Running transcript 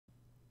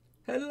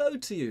Hello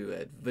to you,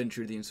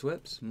 Adventure of the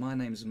Interwebs. My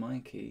name's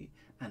Mikey,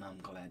 and I'm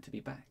glad to be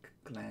back.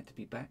 Glad to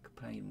be back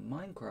playing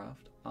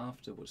Minecraft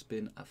after what's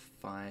been a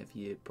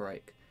 5-year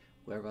break.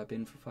 Where have I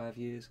been for 5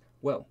 years?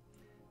 Well,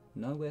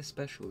 nowhere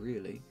special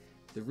really.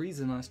 The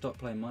reason I stopped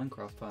playing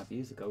Minecraft 5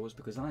 years ago was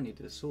because I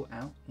needed to sort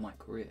out my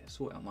career,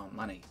 sort out my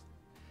money.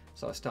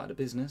 So I started a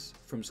business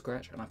from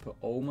scratch and I put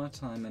all my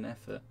time and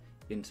effort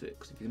into it,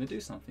 because if you're going to do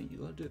something,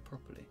 you've got to do it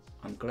properly.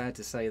 I'm glad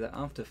to say that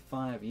after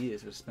 5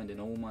 years of spending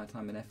all my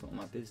time and effort on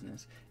my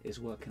business, it's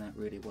working out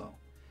really well.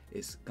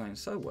 It's going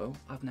so well,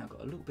 I've now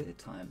got a little bit of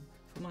time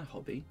for my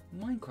hobby,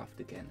 Minecraft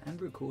again,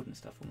 and recording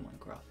stuff on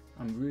Minecraft.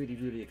 I'm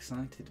really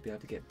excited to be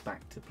able to get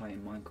back to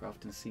playing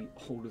Minecraft and see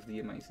all of the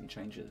amazing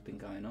changes that have been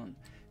going on.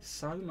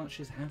 So much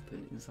has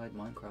happened inside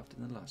Minecraft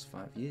in the last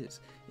 5 years.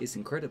 It's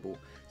incredible,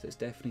 so it's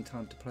definitely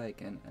time to play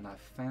again, and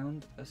I've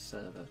found a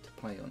server to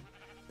play on.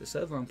 The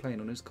server I'm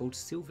playing on is called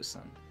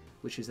Silversun,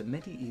 which is a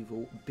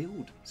medieval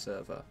build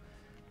server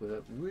with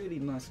a really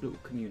nice little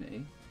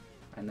community,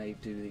 and they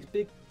do these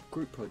big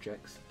group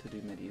projects to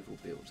do medieval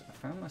builds. I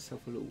found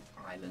myself a little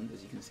island,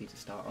 as you can see, to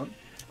start on.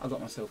 I got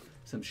myself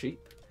some sheep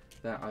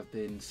that I've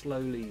been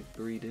slowly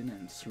breeding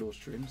and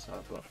slaughtering, so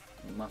I've got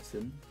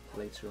mutton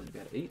later on to be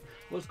able to eat.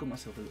 I've also got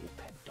myself a little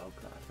pet dog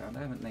that I found.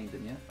 I haven't named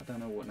him yet. I don't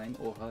know what name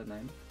or her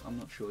name. I'm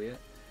not sure yet.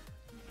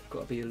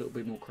 Got to be a little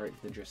bit more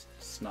creative than just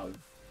Snow.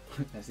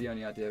 That's the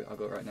only idea I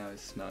got right now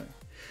is Snow.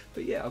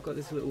 But yeah, I've got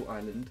this little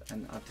island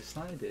and I've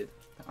decided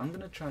that I'm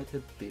going to try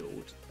to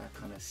build a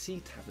kind of sea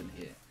tavern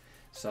here.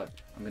 So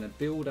I'm going to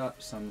build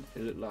up some,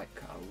 it looked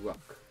like a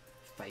rock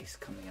face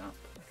coming up,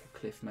 like a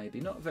cliff maybe,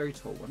 not a very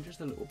tall one,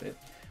 just a little bit,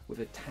 with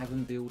a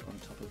tavern build on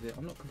top of it.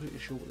 I'm not completely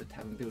sure what the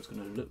tavern build is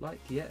going to look like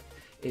yet.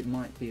 It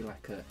might be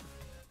like a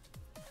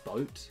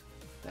boat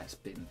that's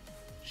been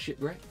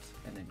shipwrecked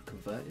and then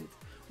converted.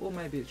 Or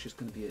maybe it's just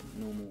going to be a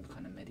normal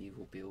kind of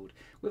medieval build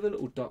with a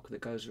little dock that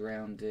goes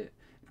around it.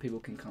 People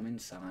can come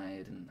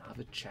inside and have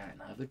a chat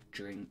and have a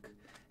drink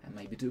and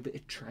maybe do a bit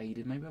of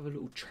trading. Maybe have a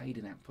little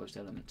trading outpost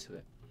element to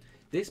it.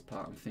 This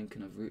part I'm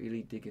thinking of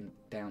really digging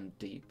down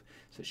deep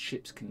so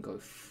ships can go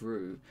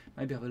through.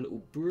 Maybe have a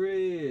little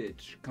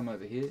bridge come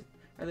over here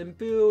and then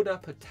build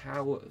up a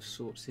tower of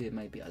sorts here.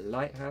 Maybe a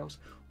lighthouse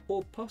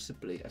or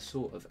possibly a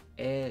sort of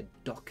air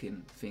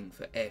docking thing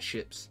for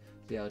airships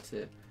to be able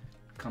to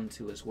come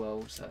to as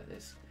well, so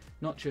there's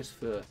not just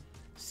for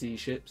sea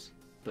ships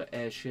but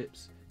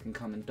airships can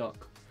come and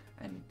dock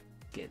and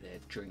get their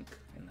drink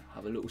and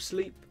have a little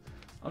sleep.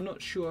 I'm not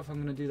sure if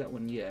I'm going to do that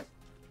one yet.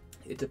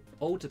 It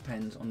all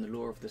depends on the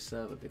lore of the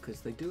server,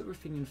 because they do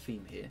everything in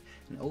theme here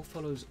and it all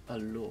follows a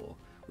lore,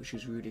 which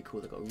is really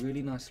cool. They've got a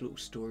really nice little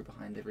story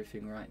behind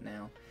everything right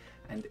now,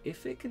 and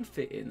if it can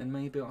fit in, then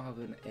maybe I'll have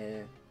an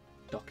air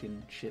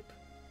docking ship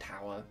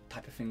tower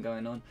type of thing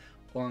going on,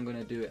 or I'm going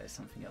to do it as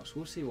something else.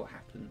 We'll see what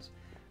happens.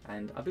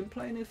 And I've been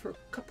playing it for a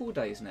couple of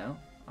days now.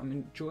 I'm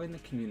enjoying the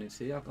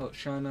community. I've got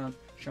shown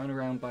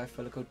around by a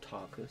fellow called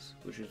Tarkus,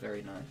 which is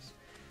very nice.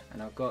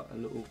 And I've got a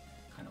little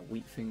kind of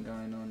wheat thing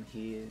going on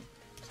here,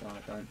 so I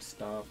don't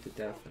starve to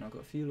death. And I've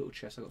got a few little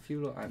chests. I've got a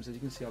few little items. As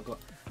you can see, I've got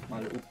my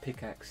little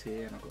pickaxe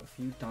here, and I've got a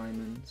few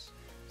diamonds,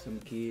 some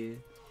gear.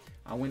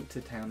 I went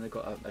to town. They've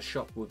got a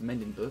shop with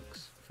mending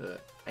books for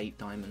 8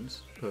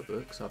 diamonds per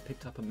book. So I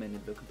picked up a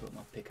mending book and put on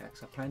my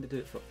pickaxe. I plan to do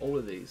it for all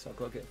of these, so I've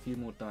got to get a few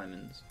more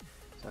diamonds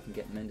so I can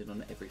get mended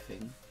on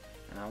everything.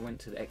 And I went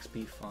to the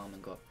XP farm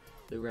and got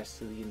the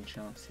rest of the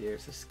enchants here.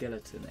 It's a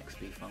skeleton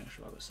XP farm,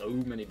 so I've got so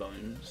many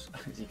bones,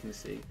 as you can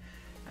see.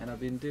 And I've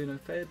been doing a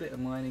fair bit of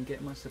mining,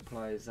 getting my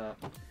supplies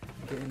up,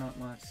 getting up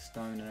my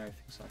stone and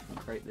everything so I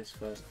can create this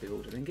first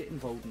build and then get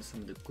involved in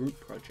some of the group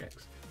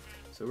projects.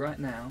 So right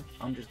now,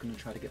 I'm just going to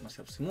try to get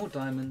myself some more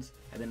diamonds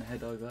and then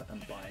head over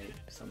and buy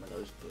some of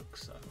those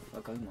books. So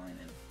I'll go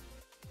mining.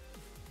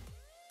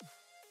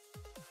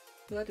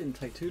 Well, that didn't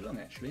take too long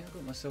actually. I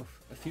got myself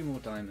a few more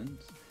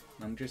diamonds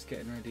and I'm just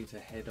getting ready to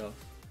head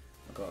off.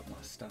 I've got my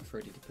stuff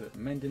ready to put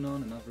mending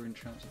on and other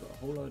enchants. I've got a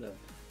whole load of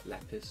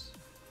lapis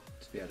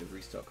to be able to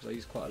restock, because I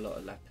used quite a lot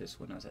of lapis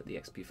when I was at the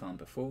XP farm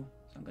before.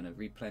 So I'm going to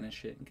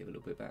replenish it and give a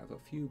little bit back. I've got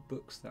a few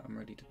books that I'm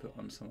ready to put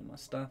on some of my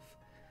stuff.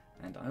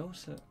 And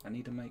I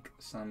need to make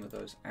some of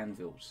those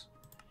anvils.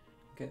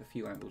 Get a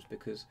few anvils,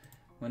 because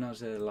when I was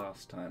there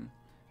last time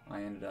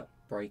I ended up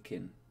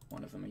breaking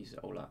one of them. I used it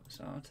all up,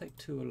 so I'll take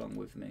 2 along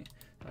with me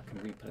so I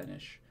can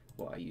replenish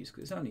what I use,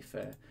 because it's only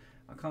fair.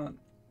 I can't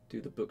do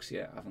the books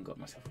yet. I haven't got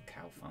myself a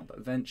cow farm, but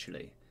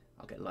eventually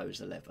I'll get loads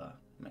of leather,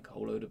 make a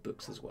whole load of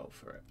books as well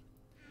for it.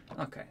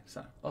 Okay,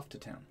 so off to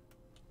town.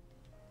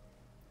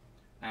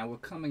 Now we're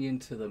coming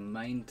into the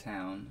main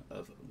town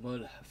of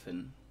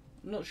Mulhafen.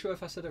 I'm not sure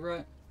if I said it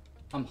right.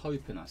 I'm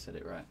hoping I said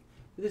it right.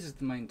 But this is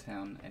the main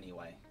town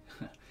anyway,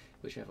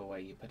 whichever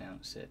way you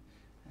pronounce it.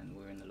 And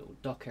we're in the little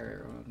dock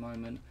area at the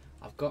moment.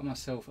 I've got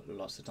myself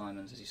lots of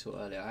diamonds, as you saw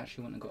earlier. I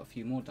actually went and got a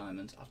few more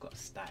diamonds. I've got a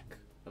stack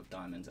of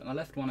diamonds and I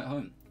left one at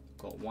home.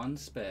 Got one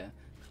spare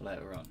for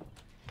later on.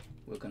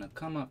 We're going to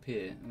come up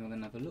here and we're going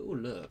to have a little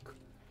look.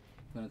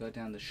 We're going to go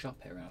down the shop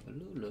area and have a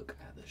little look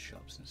at the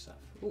shops and stuff.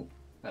 Oh,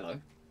 hello.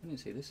 I didn't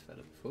see this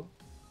fella before.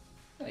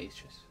 Hey, he's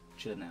just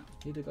chilling out.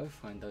 Need to go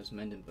find those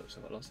mending books.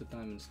 I've got lots of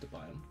diamonds to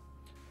buy them.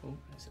 Oh,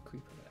 there's a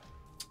creeper there.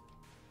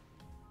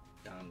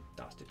 Damn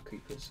dastard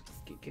creepers.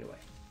 Get away.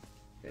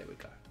 There we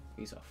go.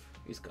 He's off.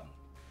 He's gone.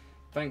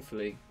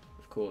 Thankfully,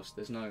 of course,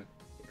 there's no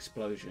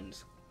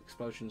explosions.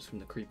 Explosions from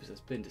the creepers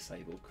has been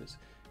disabled, because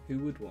who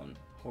would want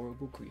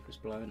horrible creepers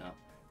blowing up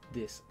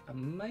this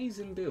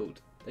amazing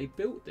build? They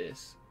built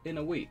this in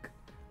a week.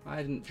 I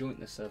hadn't joined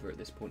the server at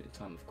this point in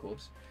time, of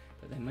course,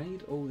 but they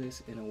made all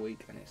this in a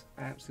week, and it's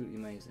absolutely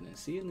amazing. And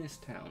seeing this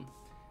town,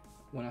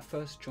 when I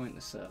first joined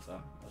the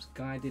server, I was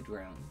guided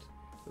round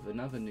with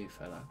another new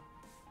fella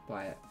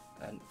by a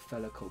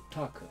fella called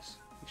Tarkus.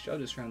 He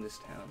showed us around this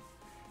town,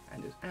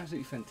 and it was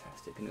absolutely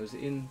fantastic. And it was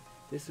in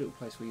this little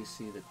place where you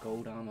see the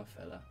gold armor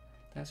fella.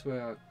 That's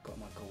where I got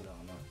my gold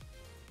armor,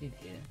 in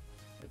here.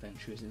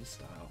 Adventures in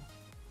style.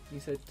 He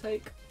said,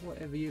 take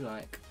whatever you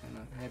like, and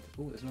I had,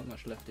 oh, there's not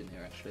much left in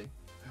here actually.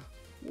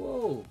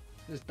 Whoa,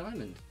 there's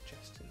diamond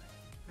chests in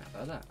there.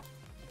 How about that?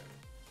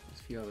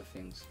 There's a few other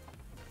things.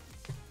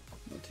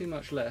 Not too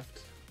much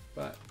left,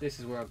 but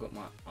this is where I got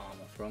my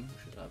armor from,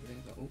 which is lovely.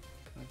 But, oh,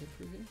 can I get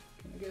through here?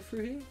 Can I get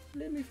through here?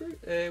 Let me through.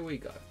 There we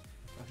go.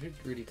 I should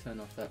really turn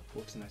off that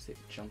automatic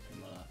jumping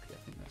malarkey. I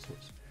think that's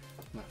what's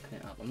mucking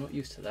it up. I'm not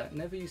used to that.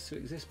 Never used to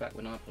exist back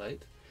when I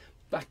played.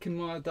 Back in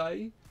my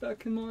day,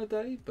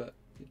 but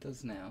it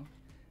does now.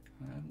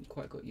 I haven't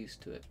quite got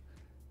used to it.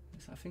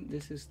 So I think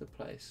this is the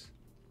place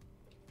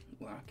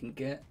where I can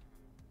get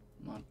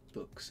my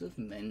books of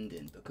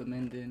mending. Book of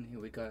mending, here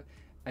we go.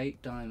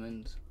 8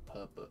 diamonds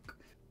per book.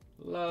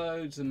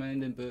 Loads of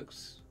mending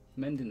books.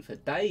 Mending for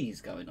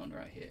days going on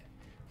right here.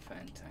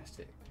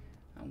 Fantastic.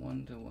 I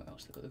wonder what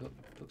else they've got. They've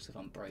got books of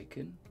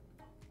unbreaking.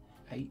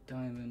 8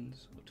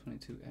 diamonds or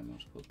 22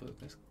 emeralds per book.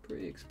 That's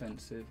pretty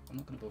expensive. I'm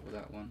not going to bother with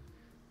that one.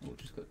 Oh,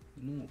 just got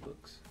normal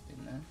books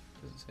in there.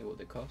 Doesn't say what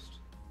they cost.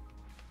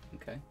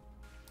 Okay.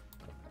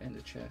 Got in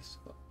the chest.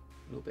 Got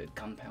a little bit of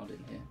gunpowder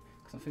in here.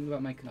 Because I'm thinking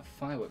about making a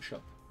fireworks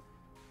shop.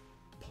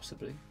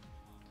 Possibly.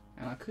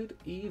 And I could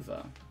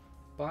either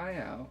buy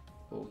out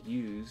or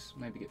use,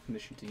 maybe get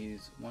permission to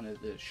use one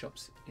of the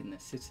shops in the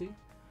city.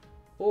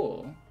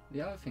 Or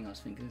the other thing I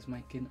was thinking is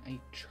making a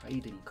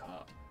trading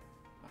cart.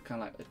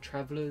 Kind of like a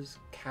traveller's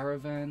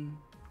caravan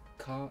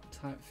cart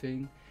type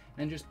thing.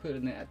 And just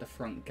putting it at the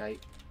front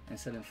gate and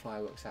selling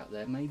fireworks out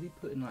there. Maybe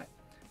putting like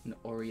an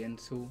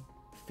oriental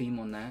theme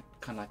on that,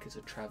 kind of like it's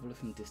a traveller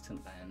from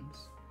distant lands,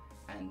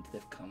 and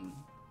they've come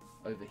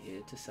over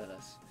here to sell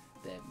us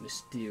their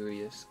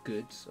mysterious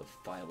goods of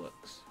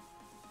fireworks.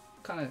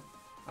 I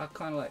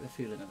kind of like the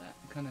feeling of that.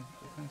 It kind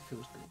of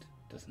feels good,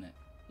 doesn't it?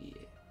 Yeah.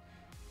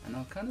 And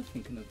I'm kind of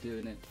thinking of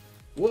doing it.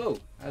 Whoa!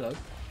 Hello.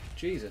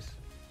 Jesus.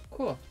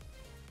 Cool.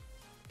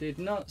 Did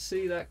not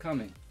see that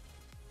coming.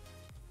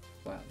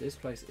 Wow, this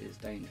place is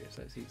dangerous.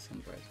 Let's eat some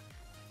bread.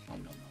 Oh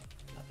no,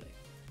 lovely.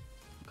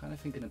 I'm kind of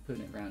thinking of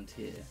putting it around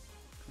here.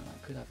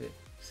 I could have it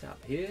set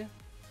up here,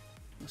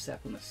 or set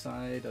up on the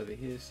side over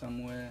here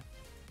somewhere.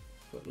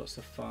 Got lots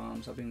of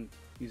farms. I've been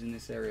using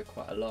this area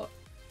quite a lot,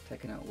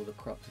 taking out all the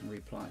crops and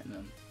replanting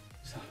them,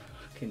 so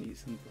I can eat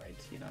some bread,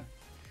 you know.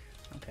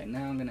 Okay,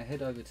 now I'm going to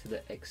head over to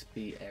the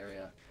XP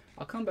area.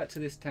 I'll come back to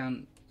this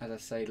town, as I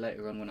say,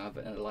 later on when I've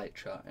an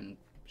elytra and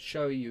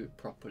show you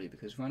properly,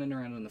 because running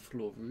around on the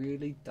floor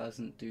really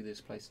doesn't do this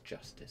place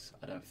justice,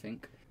 I don't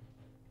think.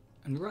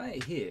 And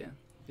right here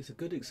is a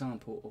good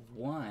example of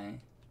why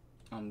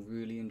I'm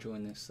really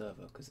enjoying this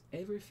server, because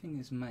everything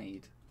is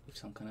made with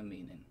some kind of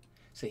meaning.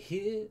 So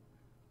here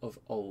of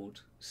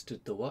old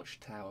stood the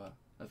watchtower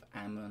of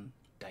Ammon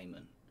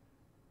Daemon.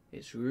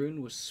 Its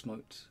ruin was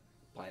smote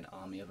by an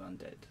army of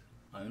undead.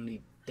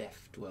 Only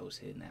death dwells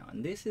here now,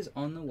 and this is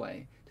on the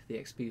way to the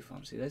XP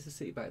farm. See, there's the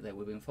city back there.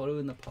 We've been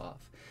following the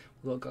path.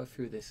 We've got to go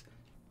through this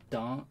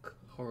dark,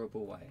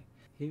 horrible way.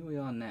 Here we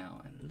are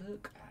now, and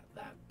look at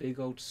that big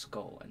old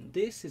skull. And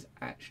this is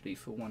actually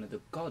for one of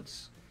the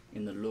gods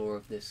in the lore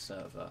of this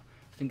server.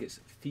 I think it's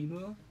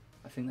Femur.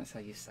 I think that's how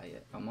you say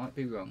it. I might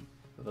be wrong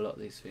with a lot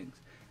of these things.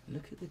 And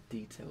look at the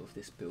detail of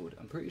this build.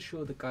 I'm pretty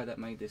sure the guy that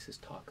made this is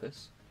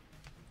Tarkus.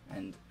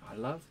 And I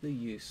love the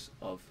use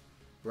of,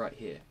 right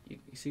here, you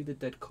see the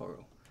dead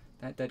coral.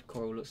 That dead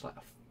coral looks like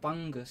a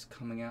fungus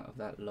coming out of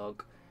that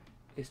log.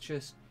 It's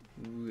just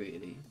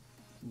really,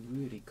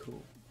 really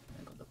cool. And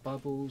I've got the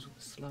bubbles with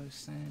the slow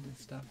sand and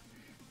stuff.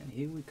 And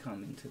here we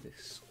come into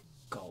this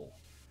skull.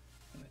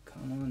 And we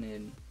come on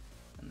in,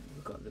 and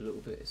we've got the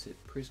little bit, is it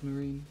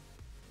prismarine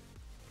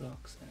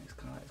blocks? And it's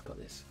kind of like, it's got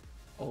this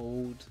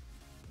old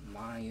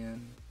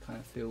Mayan kind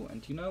of feel.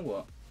 And do you know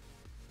what?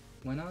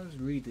 When I was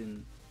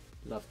reading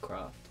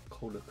Lovecraft,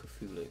 Call of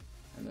Cthulhu,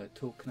 and they're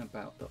talking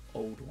about the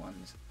old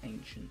ones,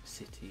 ancient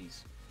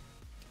cities,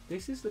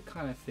 this is the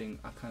kind of thing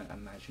I kind of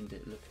imagined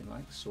it looking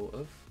like, sort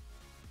of.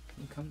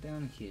 You come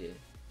down here,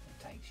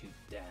 it takes you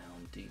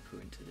down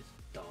deeper into this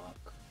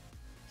dark,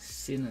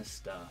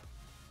 sinister,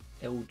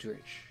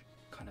 eldritch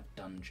kind of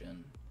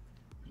dungeon.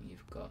 And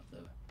you've got the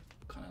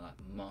kind of like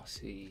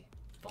mossy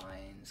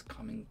vines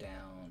coming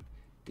down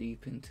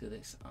deep into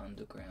this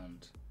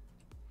underground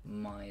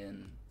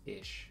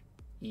Mayan-ish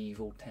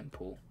evil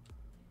temple.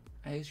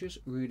 And it's just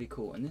really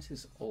cool, and this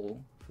is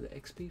all for the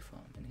XP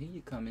farm. And here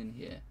you come in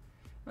here.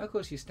 And of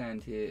course you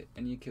stand here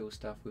and you kill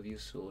stuff with your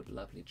sword,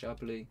 lovely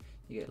jubbly.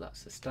 You get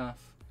lots of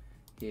stuff.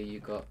 Here you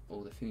got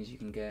all the things you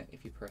can get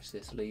if you press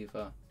this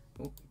lever.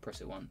 Oh,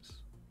 press it once,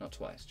 not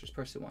twice, just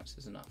press it once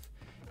is enough.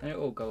 And it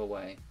will go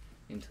away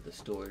into the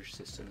storage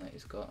system that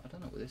it's got. I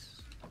don't know what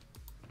this,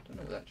 I don't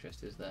know what that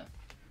chest is there.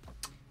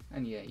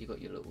 And yeah, you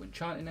got your little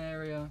enchanting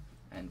area,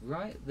 and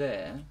right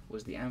there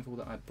was the anvil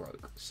that I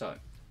broke. So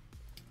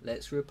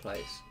let's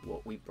replace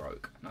what we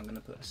broke, and I'm going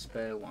to put a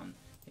spare one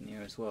in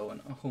here as well.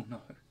 And oh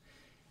no,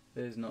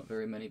 there's not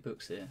very many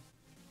books here.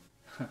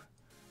 I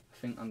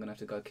think I'm going to have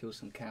to go kill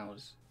some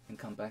cows and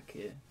come back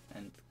here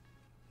and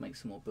make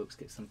some more books,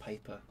 get some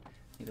paper.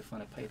 Need to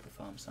find a paper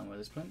farm somewhere.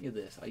 There's plenty of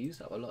this. I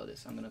used up a lot of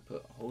this. I'm going to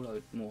put a whole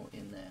load more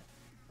in there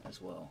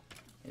as well.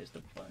 Here's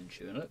the bone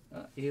chewing. Look,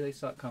 here they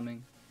start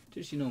coming.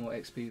 Just your normal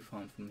XP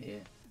farm from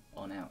here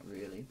on out,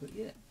 really. But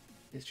yeah,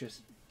 it's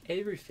just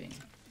everything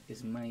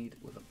is made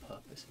with a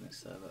purpose in this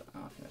server. I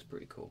think that's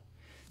pretty cool.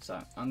 So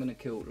I'm going to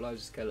kill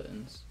loads of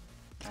skeletons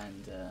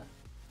and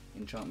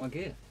enchant my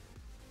gear.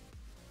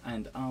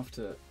 And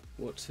after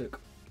what took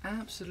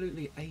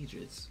absolutely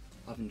ages,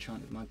 I've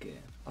enchanted my gear.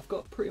 I've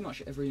got pretty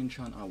much every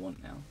enchant I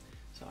want now.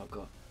 So I've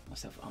got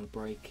myself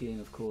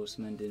Unbreaking, of course,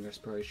 Mending,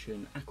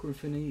 Respiration, Aqua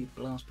Infinity,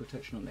 Blast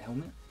Protection on the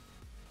helmet.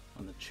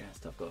 On the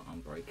chest I've got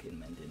Unbreaking,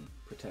 Mending,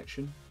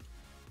 Protection,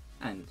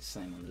 and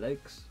same on the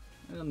legs.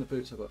 And on the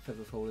boots I've got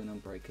Feather Falling,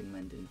 Unbreaking,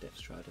 Mending, Depth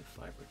Strider,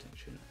 Fire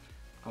Protection.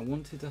 I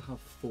wanted to have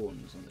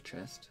thorns on the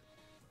chest.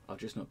 I've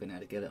just not been able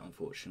to get it,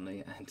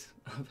 unfortunately, and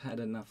I've had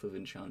enough of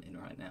enchanting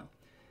right now.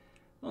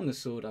 On the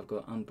sword I've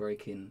got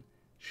Unbreaking,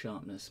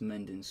 Sharpness,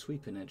 Mending,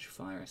 Sweeping Edge,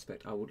 Fire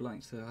Aspect. I would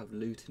like to have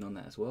looting on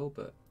that as well,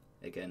 but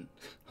again,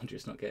 I'm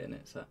just not getting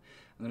it. So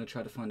I'm going to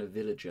try to find a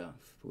villager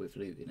with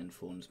looting and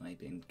thorns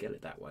maybe and get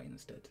it that way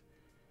instead.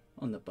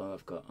 On the bow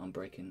I've got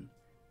Unbreaking,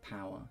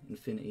 Power,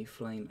 Infinity,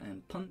 Flame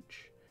and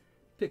Punch.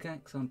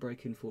 Pickaxe,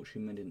 Unbreaking,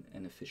 Fortune, Mending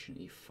and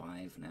Efficiency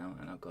 5 now,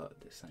 and I've got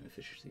the same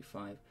Efficiency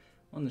 5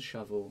 on the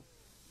shovel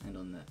and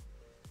on the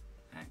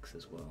axe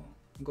as well.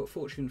 I've got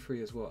Fortune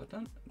 3 as well. I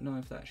don't know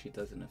if that actually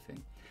does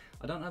anything.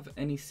 I don't have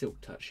any Silk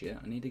Touch yet.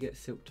 I need to get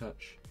Silk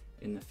Touch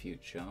in the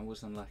future. I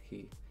was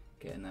unlucky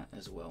getting that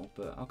as well,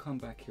 but I'll come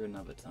back here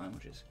another time. I'll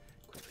just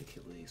quickly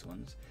kill these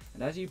ones.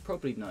 And as you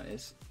probably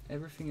notice,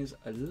 everything is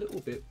a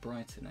little bit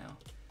brighter now.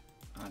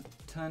 I've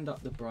turned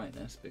up the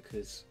brightness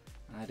because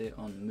I had it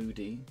on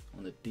Moody,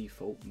 on the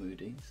default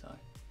Moody, so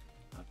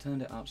I've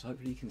turned it up so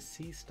hopefully you can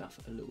see stuff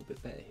a little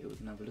bit better here. We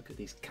can have a look at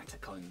these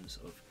catacombs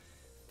of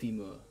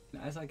Timur.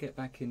 Now, as I get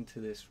back into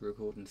this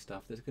recording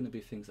stuff, there's going to be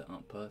things that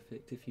aren't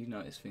perfect. If you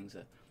notice things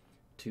are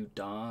too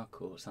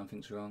dark or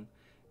something's wrong,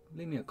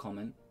 leave me a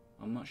comment.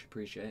 I much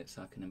appreciate it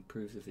so I can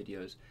improve the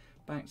videos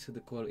back to the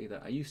quality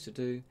that I used to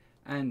do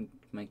and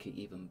make it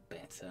even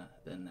better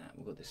than that.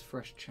 We've got this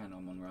fresh channel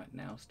I'm on right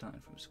now,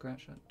 starting from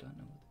scratch. I don't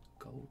know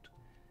what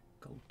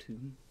gold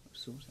tomb of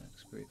sorts.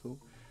 That's pretty cool.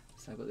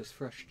 So I've got this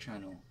fresh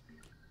channel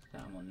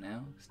that I'm on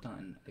now,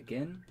 starting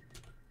again,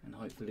 and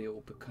hopefully it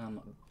will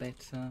become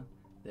better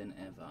than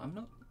ever. I'm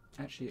not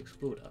actually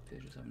explored up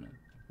here, just having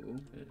a... Ooh,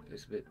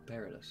 it's a bit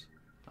perilous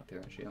up here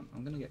actually.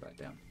 I'm going to get back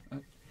down. Oh,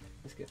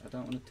 let's get... I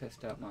don't want to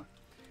test out my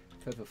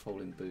feather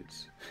falling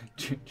boots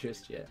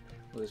just yet.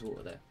 Well, there's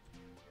water there.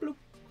 Bloop.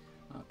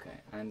 Okay,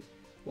 and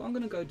what I'm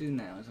going to go do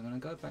now is I'm going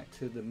to go back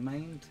to the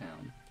main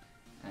town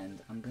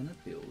and I'm going to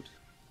build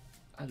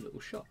a little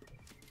shop.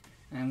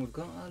 And we've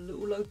got our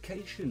little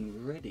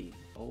location ready,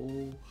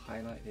 all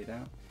highlighted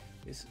out.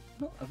 It's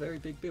not a very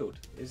big build.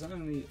 It's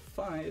only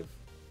 5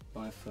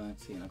 by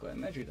 30 and I've got it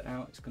measured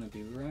out. It's going to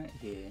be right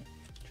here,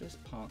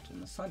 just parked on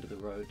the side of the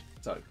road.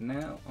 So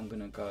now I'm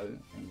going to go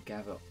and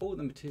gather all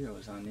the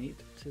materials I need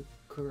to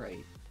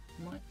create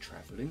my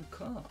travelling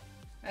car.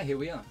 And here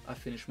we are, I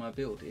finished my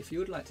build. If you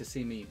would like to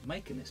see me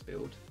making this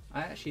build,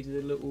 I actually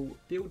did a little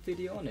build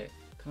video on it,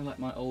 kind of like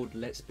my old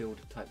Let's Build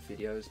type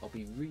videos. I'll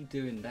be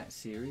redoing that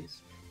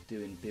series,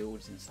 doing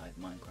builds inside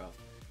Minecraft.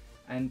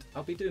 And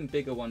I'll be doing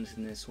bigger ones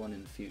than this one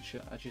in the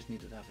future. I just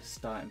needed to have a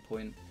starting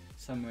point,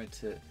 somewhere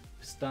to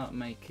start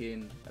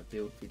making a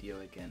build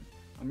video again.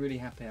 I'm really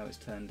happy how it's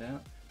turned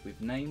out. We've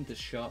named the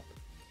shop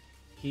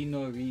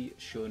Hinori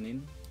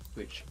Shonin,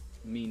 which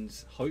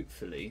means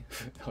hopefully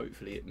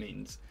it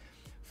means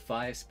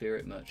Fire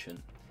Spirit Merchant.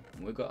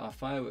 And we've got our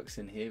fireworks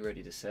in here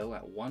ready to sell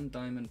at 1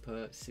 diamond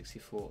per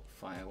 64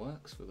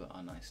 fireworks. We've got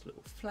our nice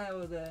little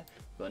flower there.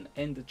 We've got an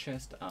ender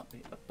chest up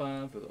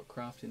above. We've got a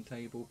crafting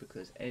table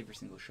because every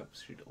single shop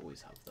should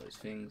always have those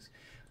things.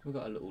 We've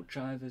got a little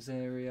driver's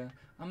area.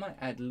 I might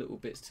add little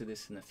bits to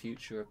this in the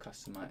future or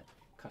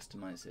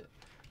customize it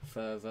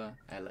further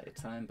at a later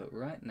time. But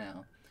right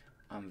now,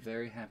 I'm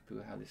very happy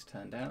with how this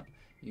turned out.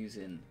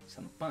 Using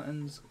some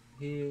buttons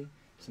here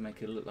to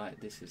make it look like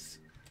this is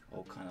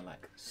all kind of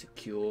like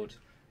secured.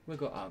 We've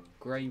got our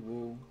grey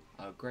wool,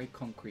 our grey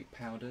concrete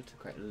powder to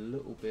create a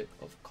little bit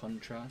of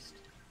contrast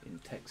in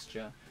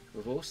texture.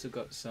 We've also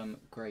got some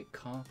grey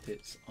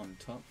carpets on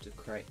top to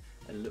create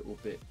a little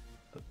bit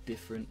of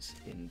difference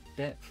in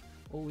depth.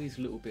 always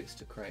little bits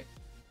to create,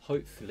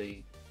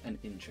 hopefully an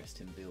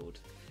interesting build.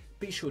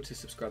 Be sure to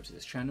subscribe to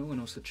this channel and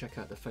also check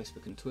out the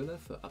Facebook and Twitter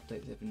for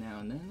updates every now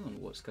and then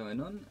on what's going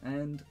on,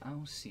 and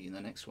I'll see you in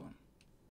the next one.